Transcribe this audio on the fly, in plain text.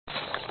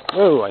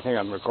Oh, I think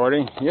I'm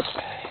recording. Yep.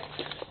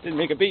 Didn't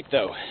make a beat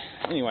though.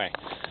 Anyway.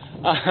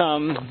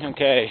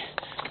 Okay.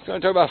 So I'm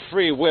going to talk about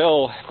free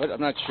will, but I'm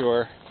not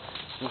sure.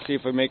 We'll see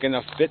if we make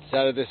enough bits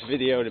out of this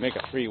video to make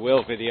a free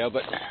will video,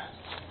 but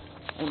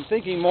I'm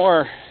thinking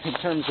more in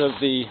terms of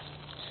the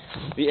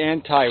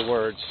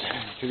anti-words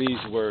to these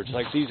words.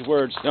 Like, these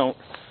words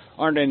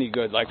aren't any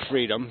good, like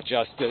freedom,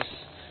 justice,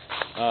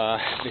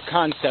 the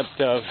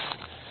concept of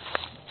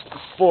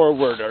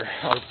forward or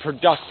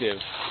productive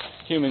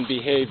human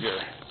behavior,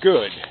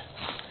 good.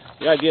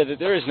 The idea that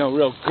there is no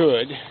real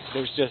good,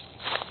 there's just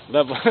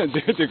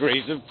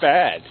degrees of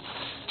bad.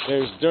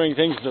 There's doing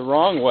things the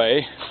wrong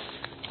way,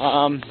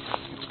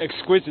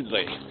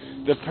 exquisitely,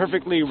 the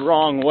perfectly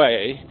wrong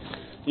way,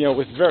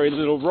 with very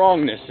little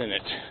wrongness in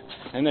it,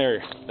 and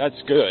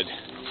that's good.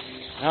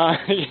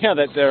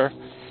 That there,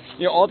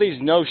 all these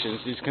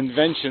notions, these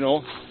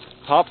conventional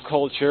pop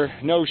culture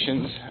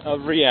notions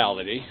of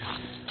reality,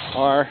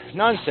 are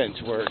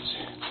nonsense words.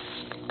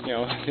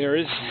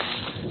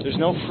 There's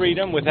no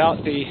freedom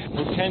without the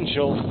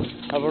potential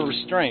of a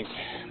restraint,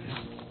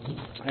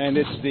 and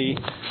it's the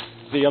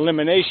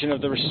elimination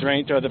of the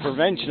restraint or the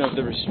prevention of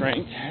the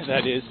restraint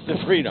that is the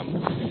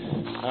freedom,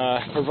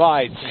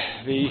 provides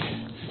the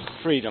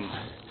freedom.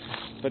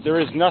 But there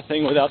is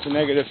nothing without the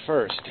negative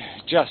first,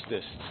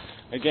 justice.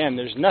 Again,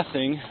 there's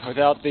nothing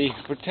without the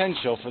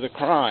potential for the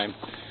crime,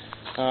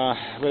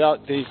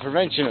 without the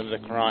prevention of the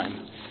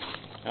crime.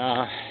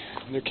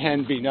 There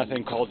can be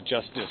nothing called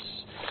justice.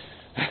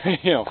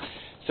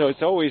 So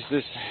it's always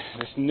this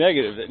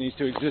negative that needs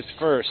to exist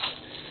first.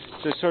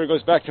 So it sort of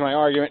goes back to my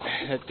argument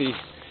that the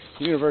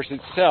universe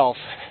itself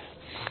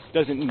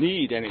doesn't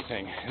need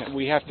anything.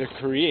 We have to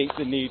create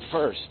the need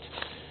first.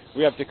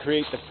 We have to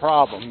create the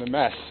problem, the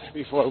mess,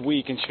 before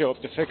we can show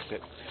up to fix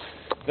it.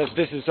 That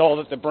this is all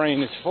that the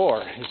brain is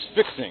for, is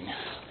fixing.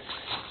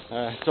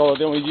 It's all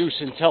the only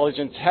use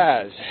intelligence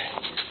has,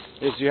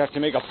 is you have to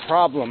make a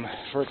problem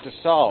for it to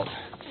solve.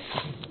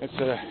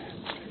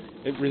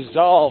 It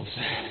resolves.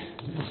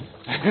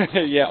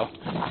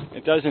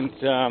 It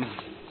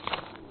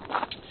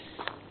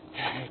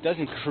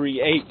doesn't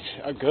create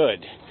a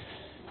good.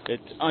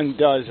 It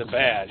undoes a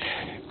bad.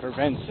 It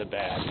prevents a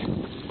bad.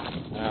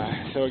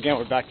 So again,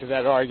 we're back to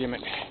that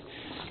argument.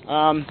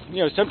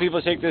 Some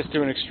people take this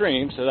to an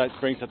extreme, so that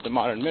brings up the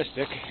modern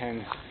mystic,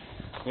 and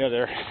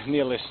they're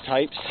nihilist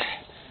types,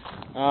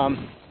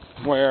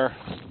 where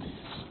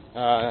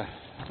I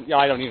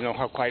don't even know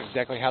quite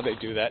exactly how they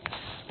do that,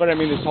 but I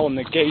mean this whole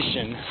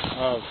negation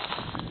of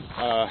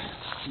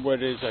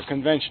what is a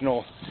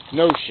conventional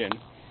notion,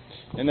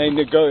 and they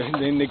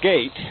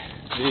negate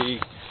the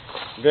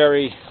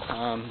very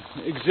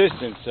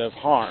existence of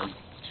harm.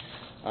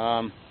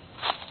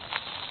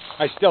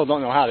 I still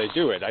don't know how they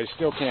do it. I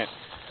still can't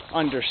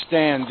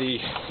understand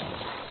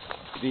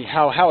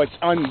how it's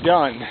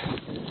undone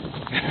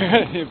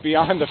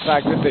beyond the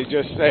fact that they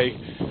just say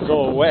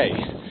go away.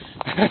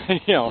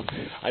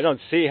 I don't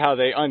see how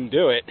they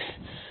undo it,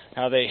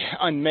 how they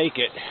unmake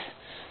it,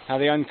 how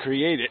they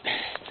uncreate it.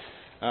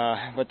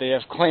 But they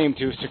have claimed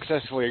to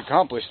successfully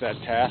accomplish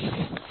that task.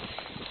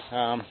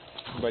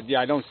 But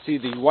I don't see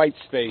the white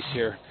space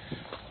here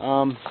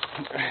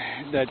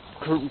that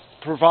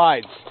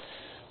provides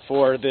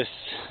for this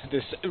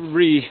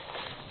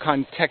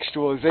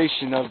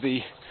recontextualization of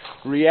the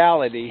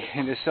reality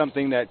into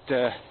something that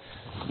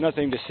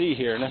nothing to see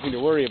here, nothing to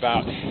worry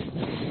about.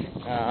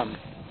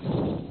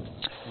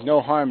 No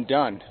harm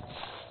done,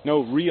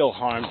 no real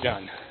harm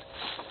done.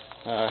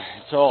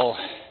 It's all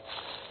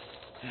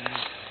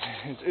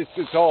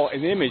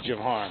an image of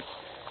harm,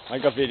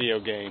 like a video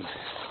game.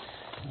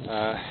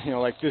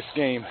 Like this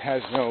game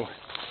has no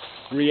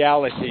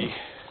reality,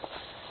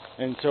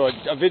 and so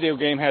a video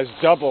game has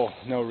double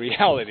no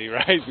reality,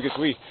 right? Because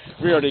we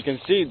already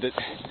concede that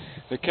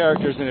the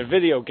characters in a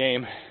video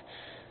game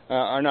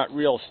are not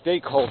real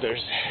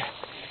stakeholders,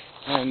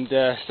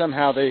 and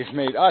somehow they've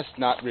made us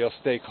not real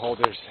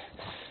stakeholders,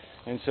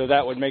 and so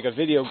that would make a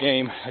video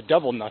game a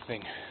double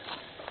nothing.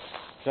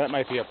 So that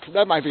might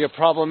be a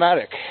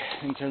problematic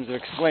in terms of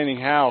explaining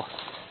how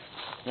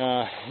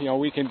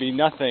we can be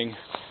nothing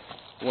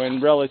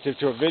when relative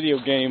to a video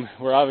game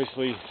we're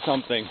obviously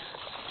something.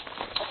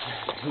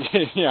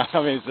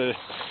 It's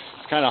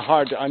kind of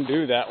hard to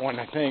undo that one,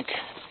 I think.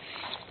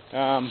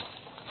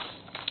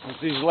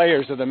 It's these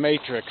layers of the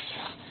matrix,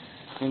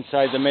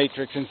 inside the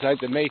matrix,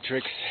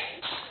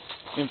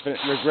 infinite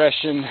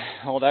regression,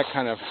 all that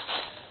kind of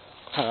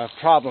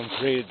problem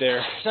created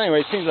there. So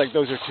anyway, it seems like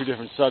those are two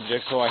different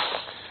subjects, so I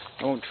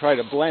won't try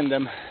to blend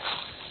them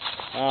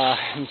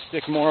and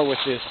stick more with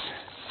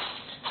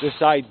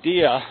this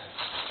idea,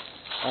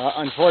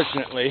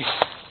 unfortunately,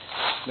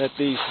 that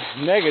these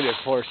negative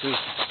forces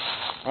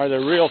are the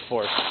real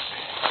forces,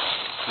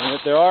 and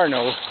that there are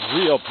no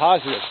real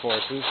positive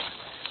forces.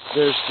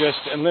 There's just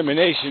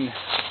elimination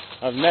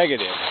of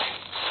negative.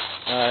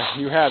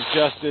 You have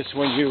justice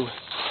when you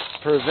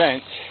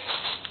prevent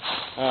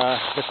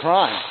the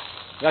crime.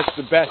 That's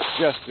the best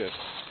justice,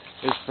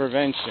 is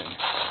prevention.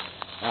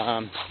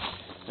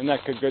 And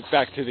that could get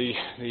back to the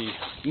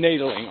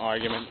Nataling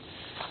argument,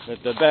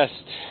 that the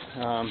best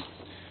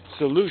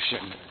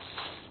solution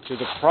to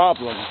the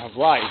problem of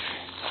life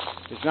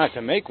is not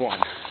to make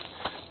one,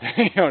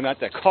 not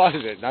to cause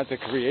it, not to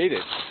create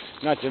it,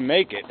 not to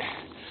make it,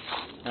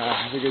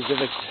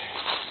 because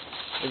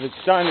if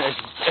it's done as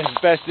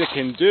best it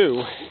can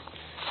do,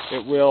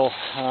 it will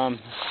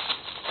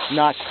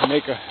not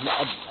make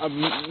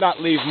not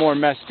leave more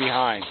mess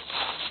behind.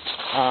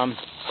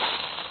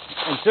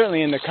 And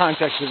certainly in the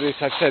context of this,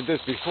 I've said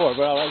this before,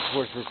 but it's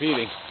worth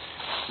repeating.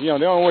 The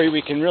only way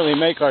we can really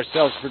make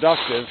ourselves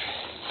productive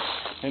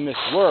in this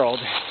world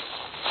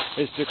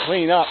is to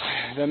clean up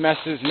the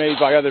messes made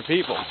by other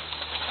people,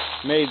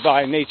 made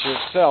by nature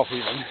itself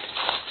even.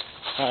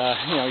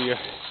 You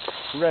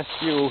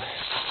rescue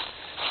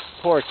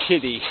poor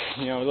kitty,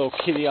 little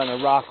kitty on a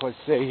rock, let's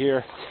say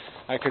here.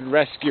 I could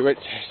rescue it,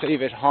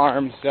 save it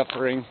harm,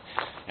 suffering,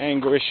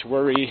 anguish,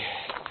 worry,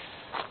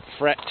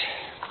 fret.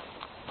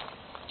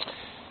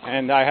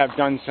 And I have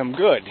done some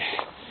good.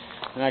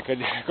 And I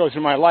could go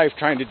through my life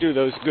trying to do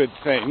those good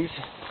things,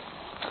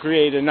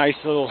 create a nice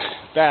little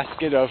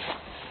basket of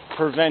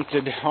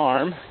prevented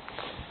harm,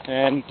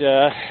 and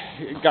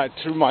got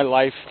through my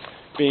life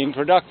being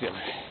productive.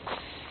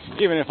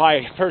 Even if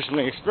I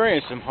personally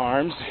experienced some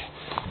harms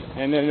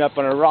and ended up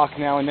on a rock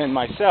now and then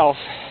myself,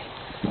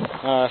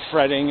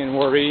 fretting and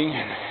worrying,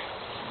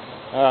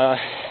 the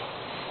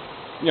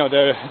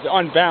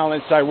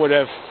unbalance I would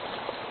have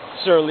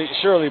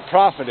surely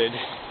profited.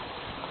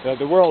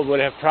 The world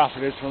would have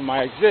profited from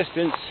my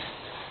existence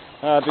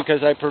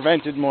because I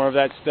prevented more of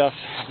that stuff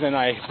than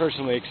I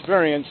personally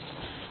experienced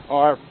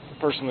or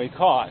personally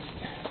caused.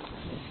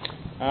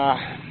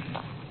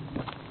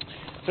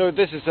 So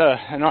this is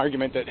an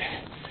argument that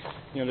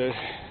the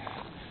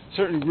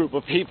certain group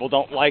of people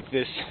don't like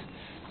this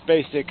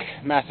basic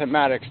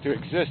mathematics to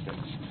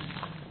existence.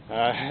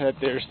 That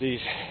there's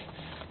these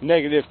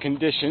negative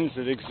conditions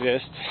that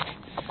exist,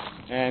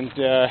 and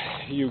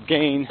you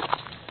gain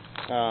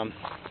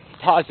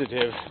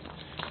positive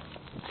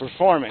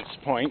performance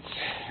points,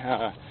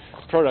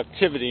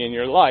 productivity in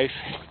your life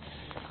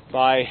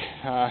by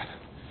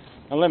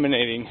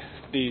eliminating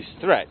these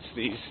threats,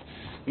 these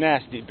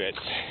nasty bits,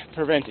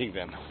 preventing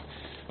them,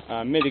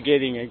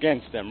 mitigating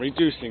against them,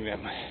 reducing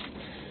them.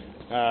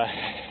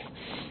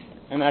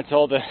 And that's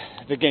all the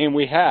game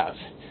we have.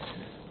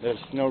 There's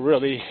no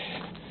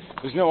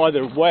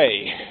other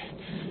way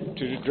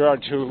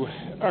to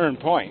earn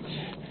points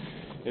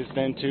is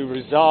than to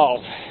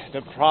resolve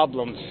the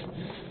problems,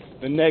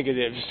 the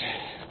negatives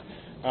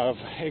of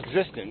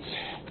existence.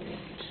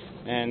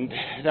 And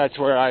that's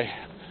where I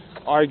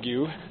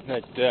argue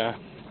that the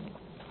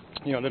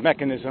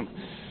mechanism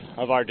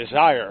of our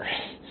desire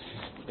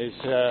is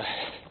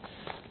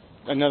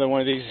another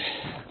one of these.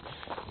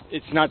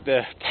 It's not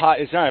a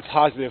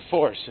positive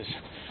force as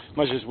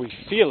much as we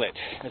feel it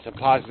as a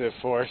positive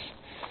force.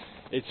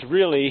 It's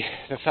really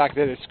the fact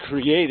that it's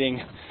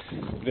creating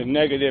the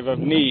negative of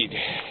need.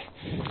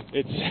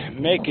 It's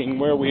making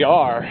where we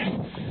are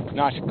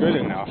not good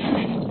enough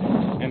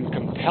and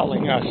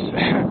compelling us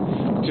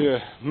to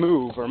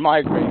move or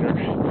migrate or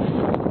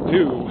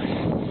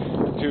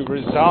to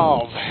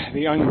resolve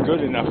the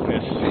ungood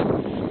enoughness,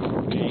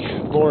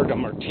 the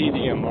boredom or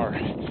tedium or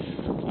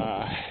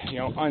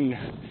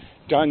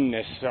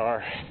undoneness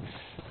or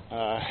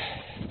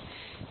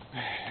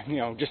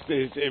just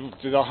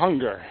the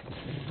hunger,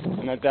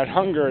 and that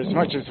hunger, as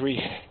much as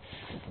we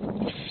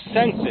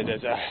sense it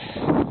as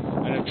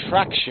an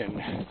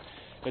attraction,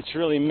 it's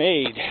really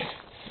made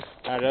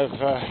out of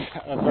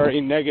a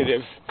very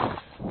negative,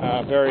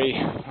 very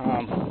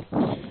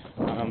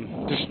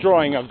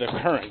destroying of the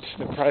current,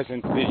 the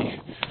present,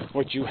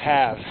 what you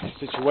have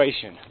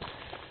situation.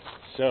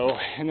 So,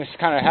 and this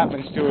kind of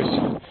happens to us.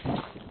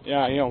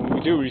 When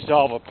we do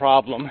resolve a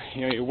problem,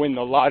 you win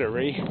the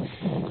lottery,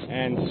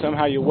 and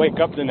somehow you wake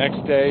up the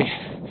next day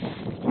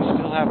and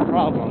still have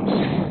problems.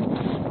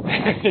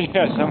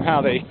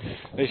 Somehow they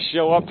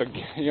show up.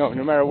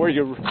 No matter where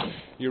you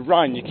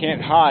run, you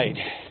can't hide.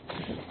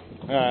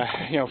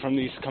 From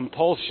these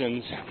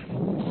compulsions,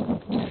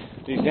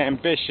 these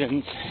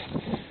ambitions.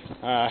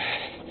 As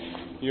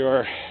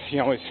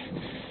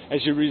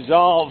you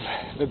resolve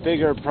the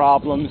bigger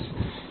problems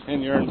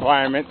in your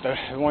environment, the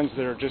ones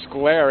that are just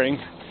glaring,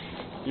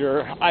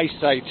 your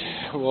eyesight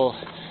will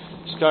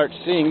start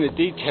seeing the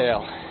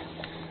detail.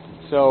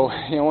 So,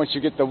 once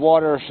you get the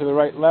water to the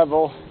right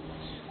level,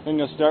 then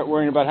you'll start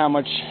worrying about how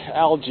much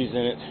algae's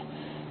in it,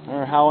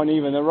 or how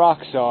uneven the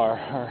rocks are,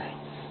 or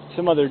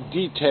some other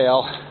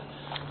detail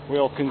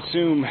will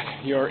consume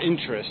your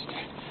interest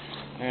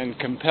and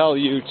compel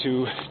you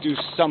to do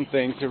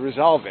something to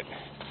resolve it.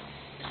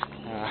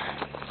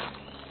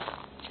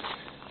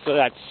 So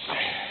that's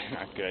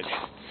not good.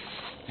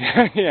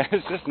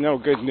 It's just no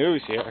good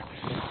news here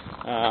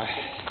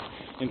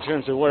in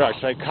terms of what our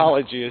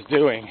psychology is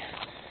doing,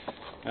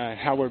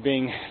 how we're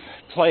being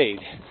played,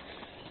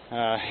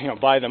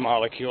 by the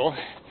molecule,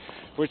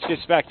 which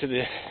gets back to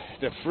the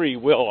free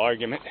will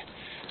argument.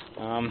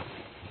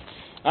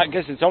 I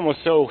guess it's almost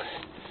so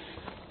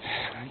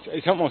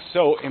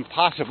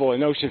impossible a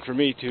notion for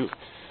me to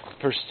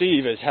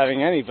perceive as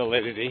having any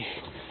validity,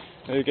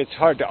 it gets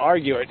hard to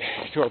argue it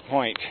to a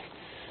point.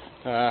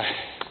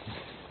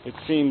 It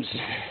seems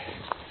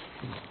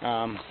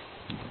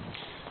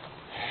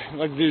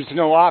like there's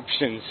no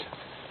options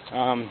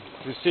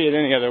to see it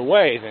any other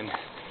way than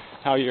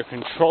how you're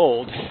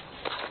controlled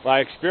by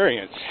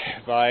experience,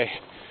 by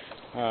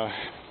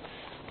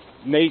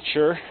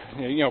nature.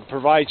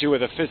 Provides you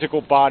with a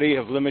physical body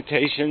of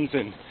limitations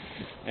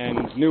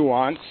and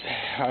nuance.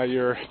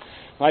 Your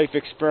life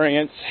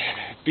experience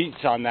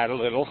beats on that a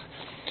little,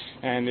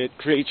 and it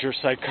creates your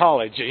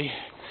psychology.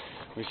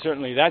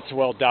 That's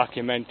well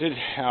documented,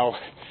 how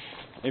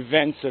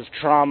events of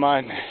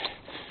trauma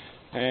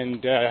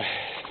and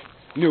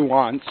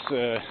nuance,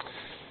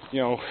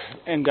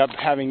 end up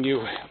having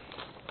you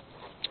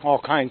all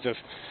kinds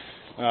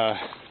of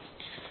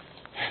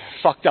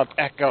fucked up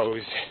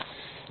echoes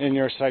in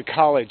your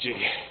psychology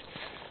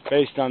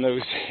based on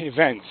those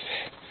events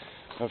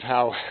of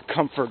how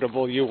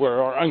comfortable you were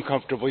or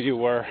uncomfortable you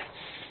were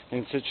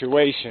in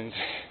situations,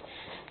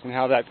 and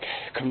how that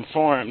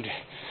conformed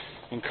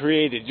and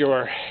created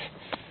your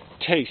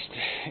taste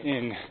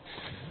in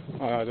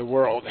the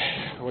world,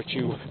 what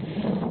you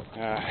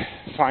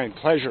find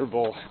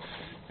pleasurable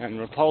and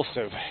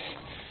repulsive.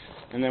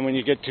 And then when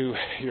you get to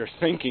your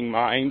thinking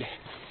mind,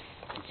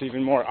 it's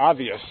even more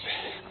obvious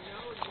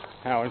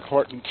how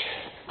important.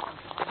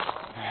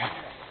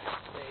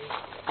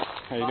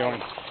 How you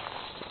doing?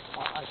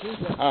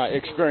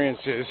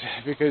 Experiences,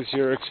 because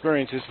your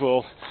experiences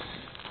will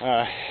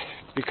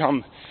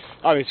become.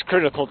 It's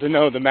critical to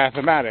know the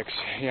mathematics.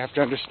 You have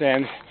to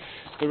understand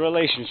the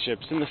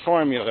relationships and the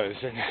formulas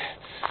and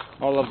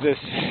all of this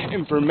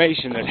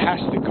information that has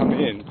to come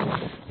in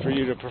for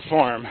you to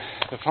perform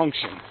the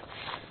function.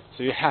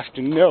 So you have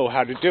to know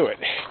how to do it.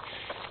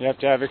 You have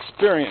to have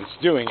experience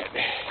doing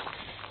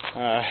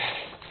it.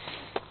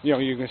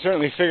 You can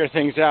certainly figure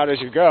things out as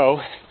you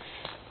go.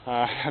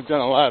 I've done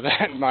a lot of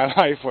that in my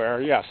life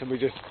where, somebody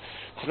just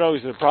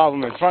throws the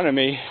problem in front of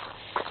me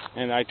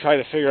and I try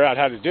to figure out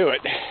how to do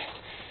it.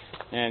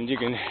 And you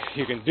can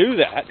do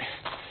that,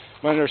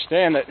 but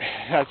understand that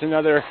that's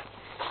another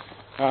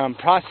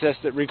process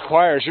that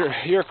requires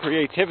your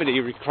creativity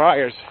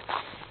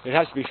it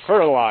has to be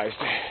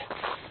fertilized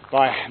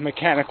by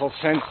mechanical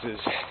senses,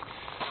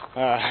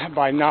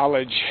 by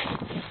knowledge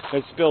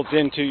that's built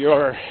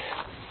into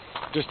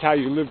just how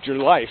you lived your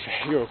life.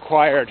 You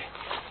acquired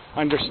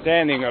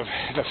understanding of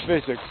the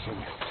physics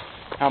and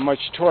how much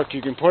torque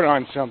you can put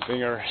on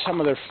something or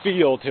some other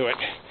feel to it.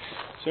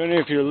 So even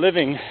if you're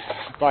living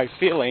by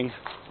feeling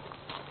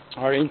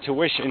or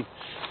intuition,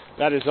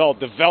 that is all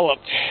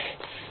developed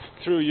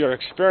through your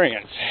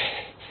experience.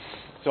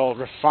 It's all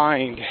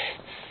refined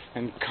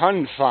and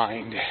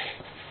confined.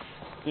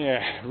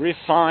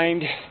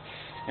 Refined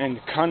and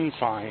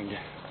confined.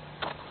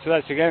 So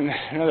that's again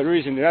another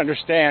reason to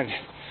understand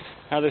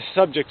how this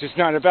subject is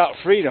not about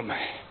freedom.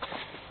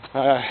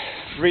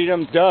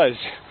 Freedom does,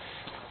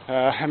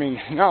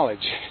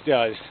 knowledge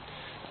does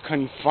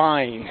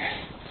confine.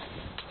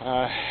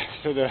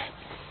 So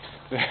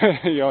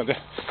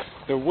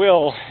the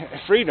will,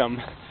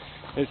 freedom,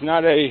 is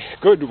not a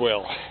good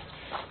will,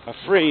 a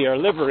free or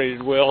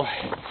liberated will.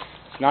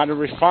 It's not a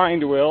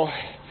refined will,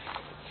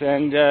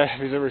 and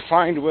because a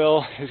refined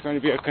will is going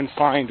to be a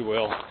confined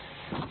will.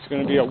 It's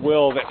going to be a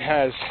will that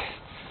has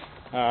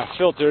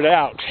filtered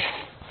out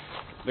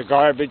the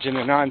garbage and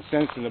the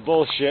nonsense and the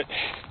bullshit.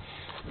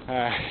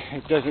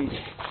 It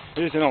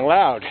isn't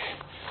allowed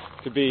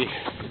to be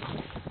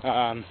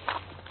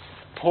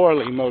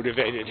poorly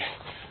motivated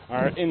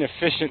or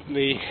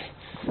inefficiently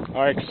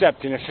or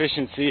accept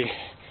inefficiency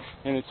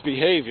in its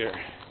behavior.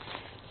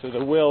 So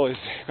the will is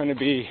going to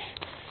be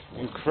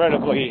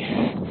incredibly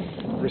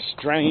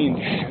restrained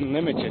and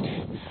limited.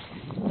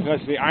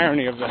 That's the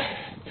irony of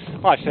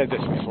I've said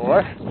this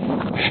before,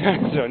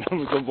 so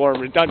no more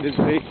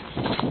redundancy.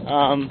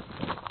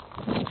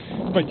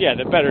 But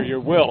the better your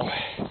will,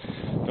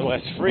 the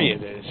less free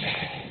it is.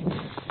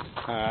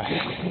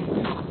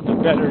 The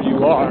better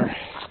you are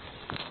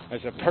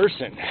as a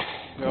person,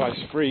 the less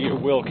free your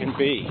will can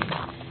be.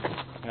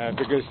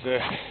 Because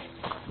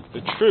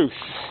the truth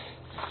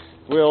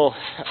will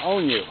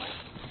own you.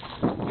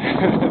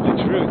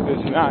 The truth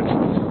is not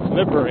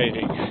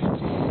liberating.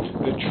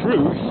 The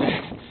truth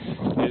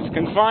is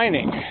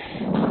confining.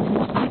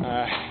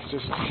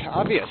 Just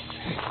obvious.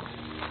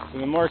 So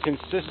the more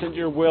consistent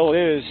your will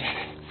is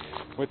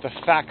with the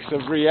facts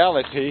of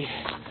reality,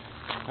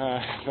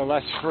 the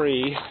less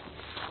free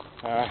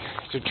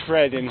to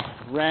tread in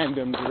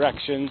random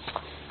directions,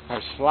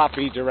 or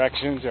sloppy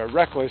directions, or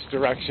reckless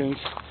directions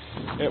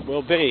it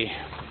will be.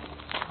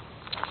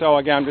 So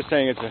again, I'm just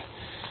saying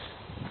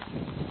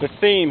the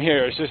theme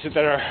here is just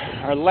that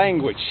our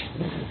language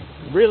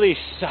really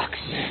sucks.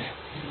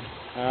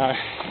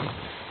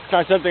 It's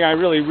not something I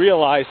really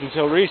realized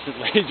until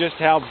recently, just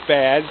how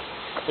bad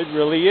it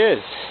really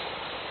is.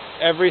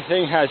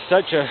 Everything has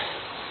such a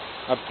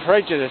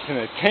prejudice and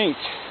a taint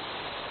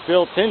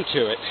built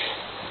into it.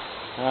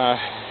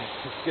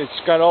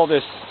 It's got all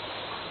this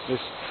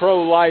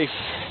pro-life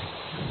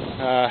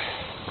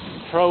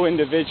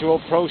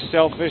pro-individual,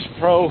 pro-selfish,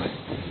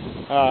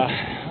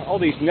 all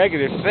these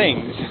negative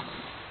things,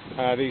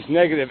 these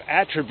negative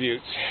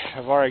attributes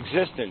of our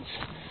existence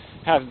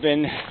have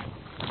been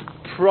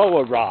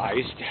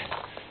proarized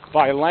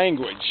by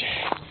language,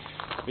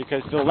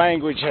 because the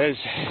language has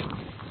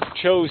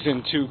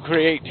chosen to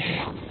create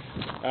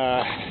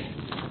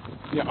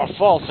a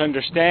false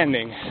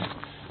understanding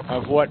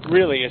of what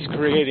really is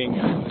creating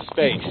the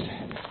space.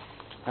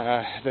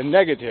 The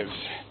negatives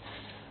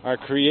are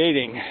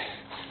creating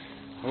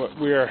what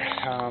we're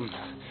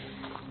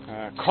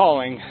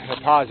calling the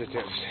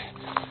positives.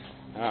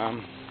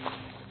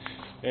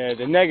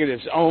 The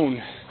negatives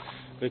own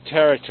the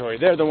territory.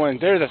 They're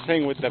the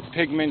thing with the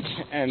pigment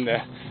and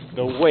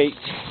the weight.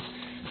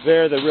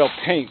 They're the real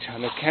paint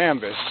on the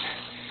canvas.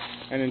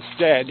 And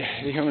instead,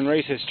 the human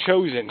race has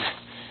chosen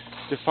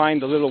to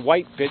find the little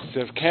white bits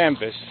of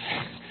canvas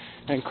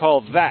and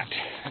call that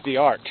the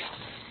art.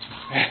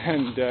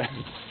 And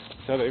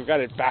so they've got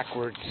it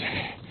backwards.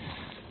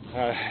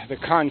 The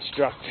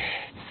construct,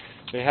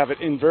 they have it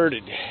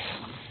inverted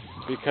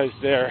because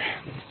they're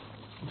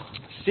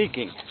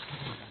seeking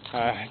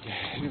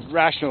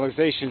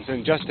rationalizations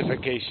and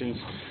justifications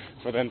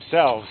for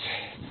themselves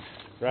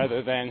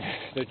rather than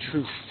the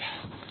truth.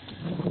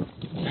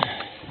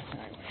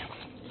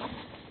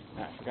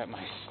 I forgot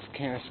my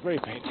can of spray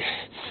paint.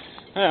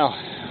 Well,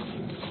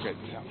 let's get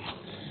something.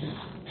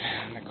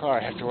 And the car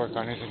I have to work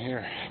on isn't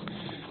here.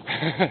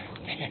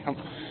 Damn.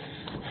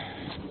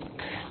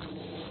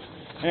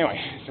 Anyway,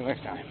 till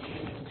next time.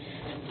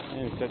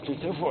 And such and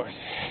so forth.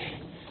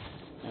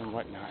 And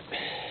whatnot.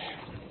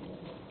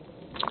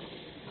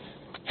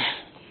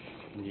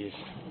 Yes.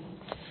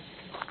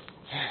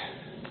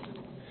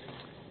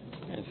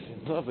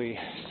 It's a lovely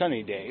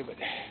sunny day, but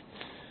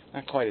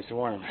not quite as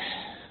warm.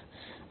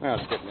 Well,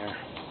 it's getting there.